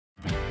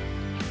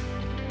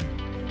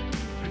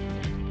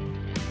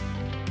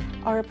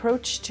Our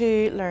approach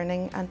to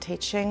learning and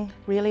teaching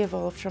really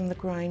evolved from the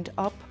ground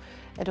up.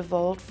 It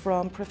evolved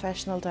from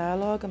professional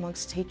dialogue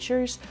amongst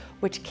teachers,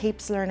 which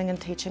keeps learning and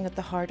teaching at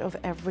the heart of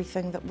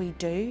everything that we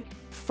do.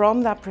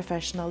 From that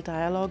professional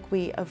dialogue,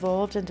 we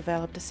evolved and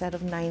developed a set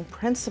of 9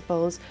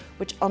 principles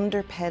which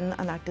underpin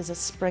and act as a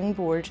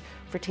springboard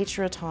for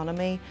teacher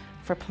autonomy,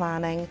 for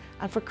planning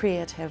and for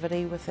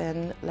creativity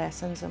within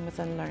lessons and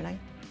within learning.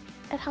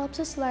 It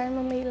helps us learn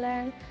when we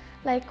learn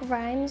like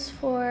rhymes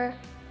for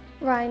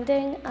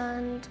rounding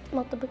and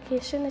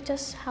multiplication. It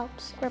just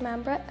helps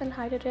remember it and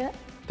how to do it.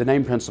 The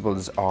 9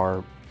 principles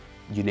are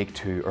unique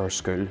to our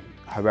school.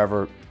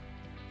 However,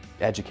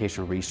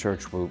 educational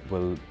research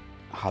will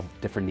have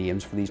different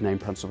names for these 9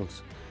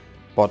 principles.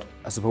 But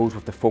I suppose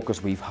with the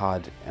focus we've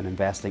had in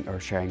investing our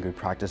sharing good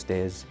practice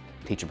days,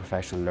 teacher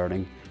professional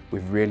learning,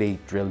 we've really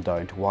drilled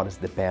down to what is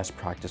the best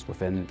practice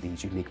within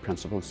these unique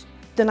principles.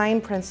 The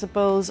 9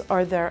 principles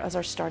are there as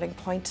our starting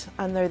point,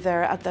 and they're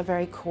there at the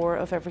very core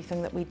of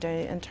everything that we do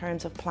in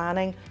terms of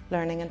planning,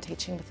 learning and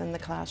teaching within the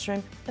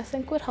classroom. I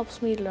think what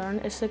helps me learn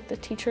is like the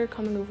teacher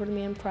coming over to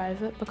me in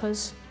private,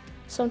 because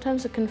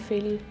sometimes it can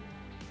feel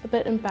a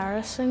bit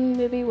embarrassing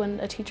maybe when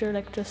a teacher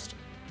just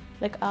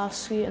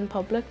asks you in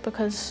public,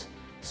 because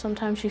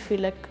sometimes you feel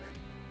like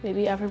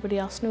maybe everybody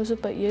else knows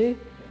it but you.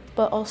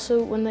 But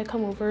also when they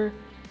come over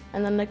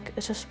and then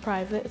it's just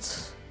private,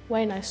 it's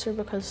way nicer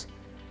because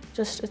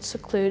it's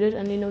secluded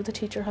and you know the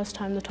teacher has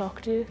time to talk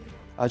to you.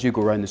 As you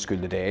go around the school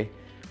today,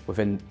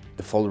 within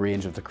the full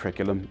range of the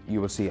curriculum, you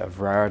will see a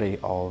variety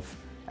of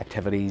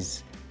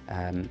activities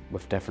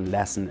with different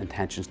lesson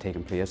intentions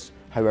taking place.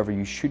 However,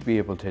 you should be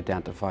able to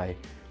identify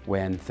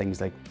when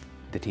things like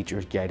the teacher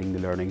is guiding the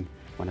learning,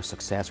 when a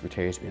success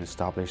criteria is being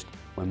established,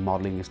 when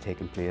modelling is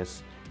taking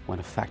place, when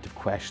effective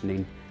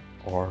questioning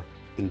or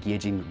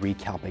engaging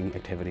recapping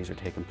activities are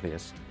taking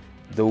place.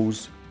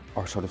 Those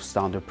are sort of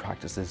standard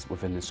practices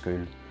within the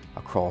school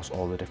across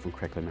all the different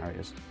curriculum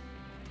areas.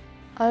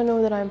 I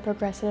know that I'm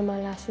progressing in my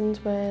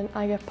lessons when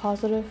I get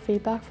positive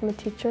feedback from a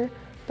teacher,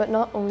 but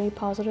not only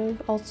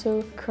positive,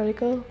 also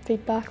critical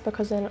feedback,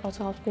 because then it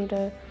also helps me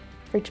to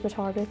reach my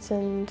targets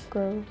and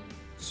grow.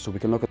 So we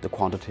can look at the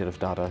quantitative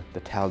data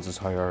that tells us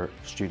how our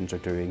students are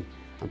doing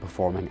and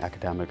performing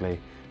academically.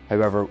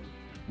 However,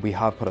 we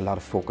have put a lot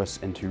of focus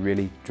into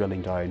really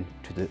drilling down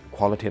to the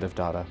qualitative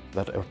data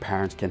that our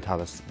parents can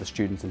tell us, the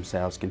students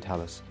themselves can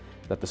tell us,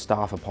 that the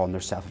staff upon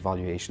their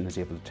self-evaluation is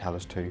able to tell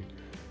us too.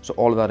 So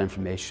all of that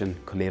information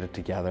collated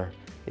together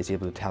is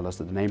able to tell us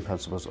that the 9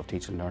 principles of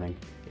teaching and learning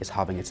is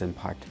having its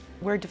impact.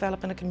 We're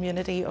developing a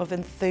community of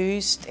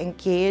enthused,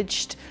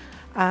 engaged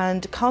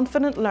and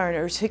confident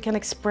learners who can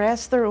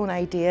express their own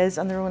ideas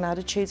and their own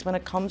attitudes when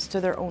it comes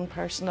to their own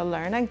personal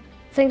learning.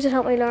 Things that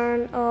help me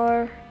learn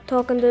are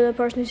talking to the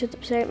person who sits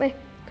beside me,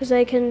 because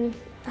they can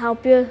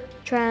help you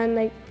try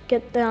and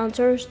get the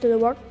answers to the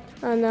work,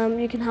 and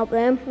you can help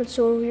them, and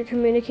so you're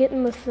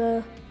communicating with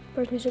the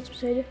person who sits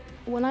beside you.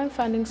 When I'm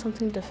finding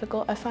something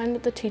difficult, I find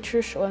that the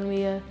teacher showing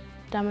me a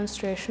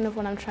demonstration of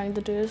what I'm trying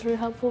to do is really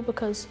helpful,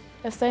 because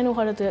if they know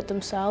how to do it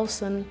themselves,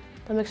 then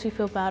that makes me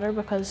feel better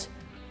because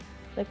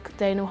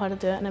they know how to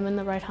do it and I'm in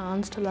the right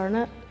hands to learn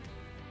it.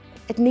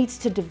 It needs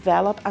to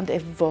develop and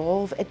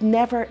evolve. It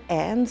never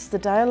ends. The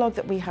dialogue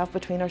that we have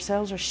between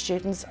ourselves, our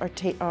students,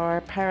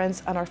 our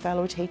parents and our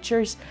fellow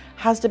teachers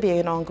has to be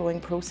an ongoing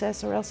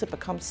process, or else it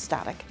becomes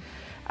static.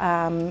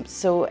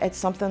 So it's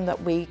something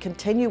that we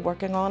continue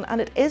working on, and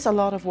it is a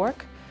lot of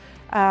work,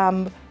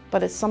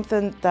 but it's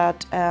something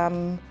that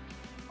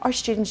our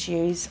students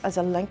use as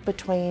a link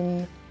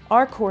between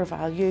our core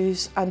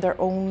values and their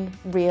own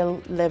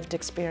real lived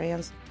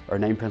experience. Our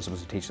 9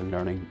 principles of teaching and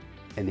learning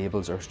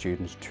enables our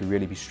students to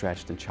really be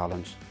stretched and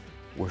challenged.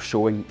 We're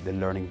showing the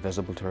learning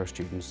visible to our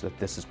students, that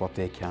this is what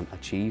they can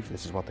achieve,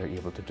 this is what they're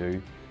able to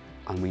do,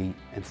 and we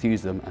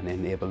enthuse them and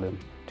enable them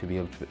to be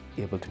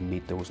able to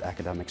meet those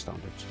academic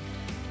standards.